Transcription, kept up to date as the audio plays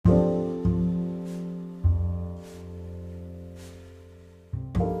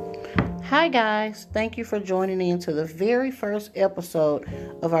Hi guys, thank you for joining me into the very first episode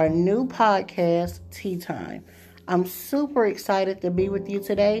of our new podcast, Tea Time. I'm super excited to be with you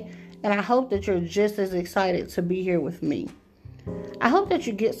today, and I hope that you're just as excited to be here with me. I hope that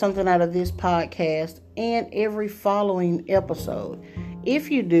you get something out of this podcast and every following episode. If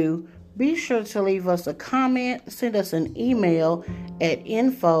you do, be sure to leave us a comment, send us an email at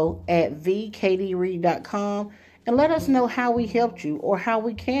info@vkdreed.com, and let us know how we helped you or how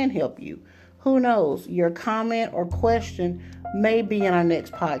we can help you. Who knows, your comment or question may be in our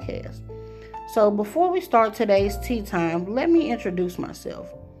next podcast. So before we start today's tea time, let me introduce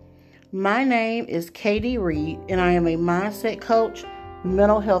myself. My name is Katie Reed, and I am a mindset coach,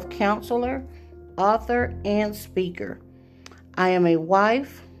 mental health counselor, author, and speaker. I am a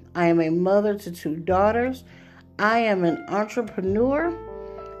wife. I am a mother to 2 daughters. I am an entrepreneur,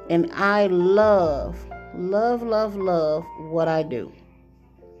 and I love what I do.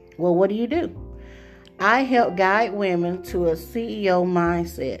 Well, what do? I help guide women to a CEO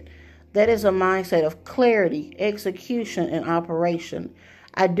mindset. That is a mindset of clarity, execution, and operation.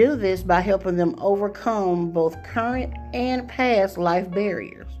 I do this by helping them overcome both current and past life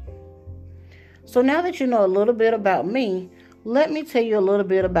barriers. So now that you know a little bit about me, let me tell you a little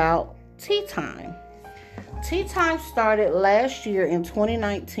bit about Tea Time. Tea Time started last year in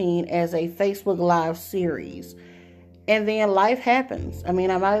 2019 as a Facebook Live series. And then life happens. I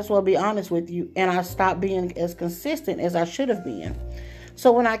might as well be honest with you. And I stopped being as consistent as I should have been.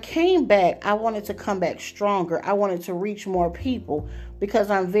 So when I came back, I wanted to come back stronger. I wanted to reach more people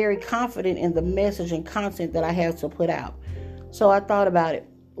because I'm very confident in the message and content that I have to put out. So I thought about it.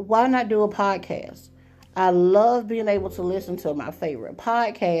 Why not do a podcast? I love being able to listen to my favorite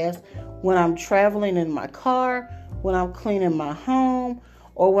podcast when I'm traveling in my car, when I'm cleaning my home,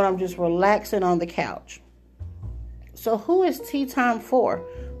 or when I'm just relaxing on the couch. So who is Tea Time for?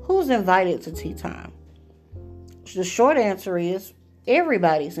 Who's invited to Tea Time? The short answer is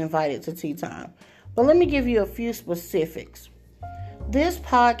everybody's invited to Tea Time. But let me give you a few specifics. This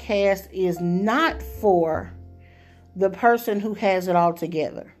podcast is not for the person who has it all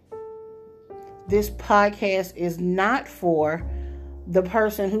together. This podcast is not for the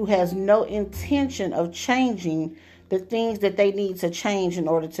person who has no intention of changing the things that they need to change in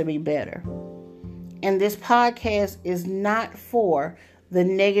order to be better. And this podcast is not for the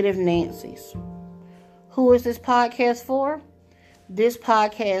negative Nancys. Who is this podcast for? This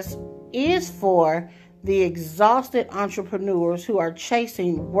podcast is for the exhausted entrepreneurs who are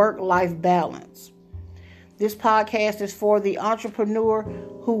chasing work-life balance. This podcast is for the entrepreneur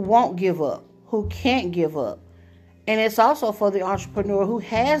who won't give up, who can't give up. And it's also for the entrepreneur who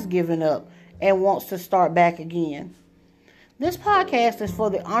has given up and wants to start back again. This podcast is for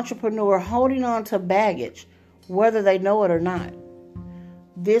the entrepreneur holding on to baggage, whether they know it or not.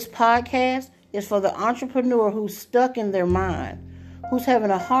 This podcast is for the entrepreneur who's stuck in their mind, who's having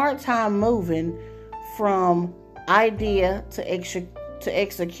a hard time moving from idea to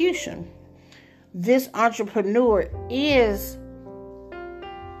execution. This entrepreneur is...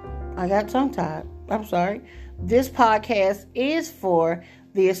 I got tongue-tied. I'm sorry. This podcast is for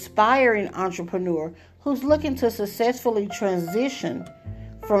the aspiring entrepreneur who's looking to successfully transition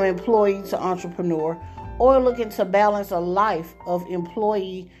from employee to entrepreneur, or looking to balance a life of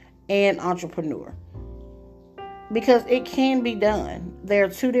employee and entrepreneur. Because it can be done. There are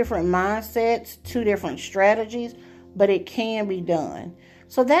 2 different mindsets, 2 different strategies, but it can be done.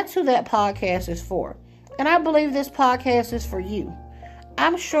 So that's who that podcast is for. And I believe this podcast is for you.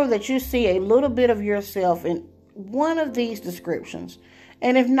 I'm sure that you see a little bit of yourself in one of these descriptions.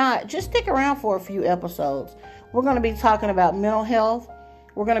 And if not, just stick around for a few episodes. We're going to be talking about mental health.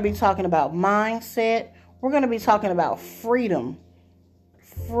 We're going to be talking about mindset. We're going to be talking about freedom.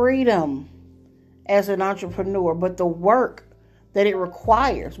 Freedom as an entrepreneur, but the work that it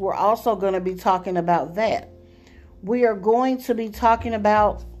requires. We're also going to be talking about that. We are going to be talking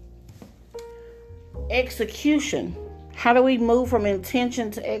about execution. How do we move from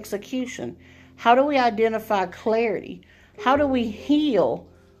intention to execution? How do we identify clarity? How do we heal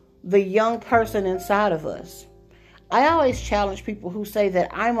the young person inside of us? I always challenge people who say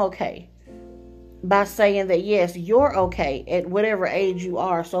that I'm okay by saying that, yes, you're okay at whatever age you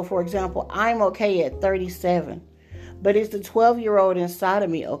are. So, for example, I'm okay at 37, but is the 12-year-old inside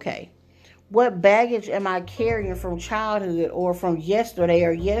of me okay? What baggage am I carrying from childhood or from yesterday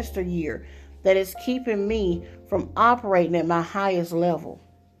or yesteryear that is keeping me from operating at my highest level?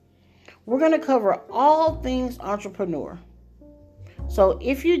 We're going to cover all things entrepreneur. So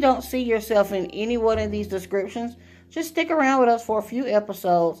if you don't see yourself in any one of these descriptions, just stick around with us for a few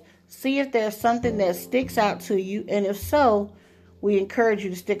episodes. See if there's something that sticks out to you. And if so, We encourage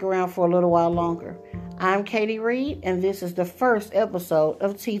you to stick around for a little while longer. I'm Katie Reed, and this is the first episode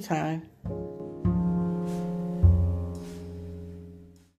of Tea Time.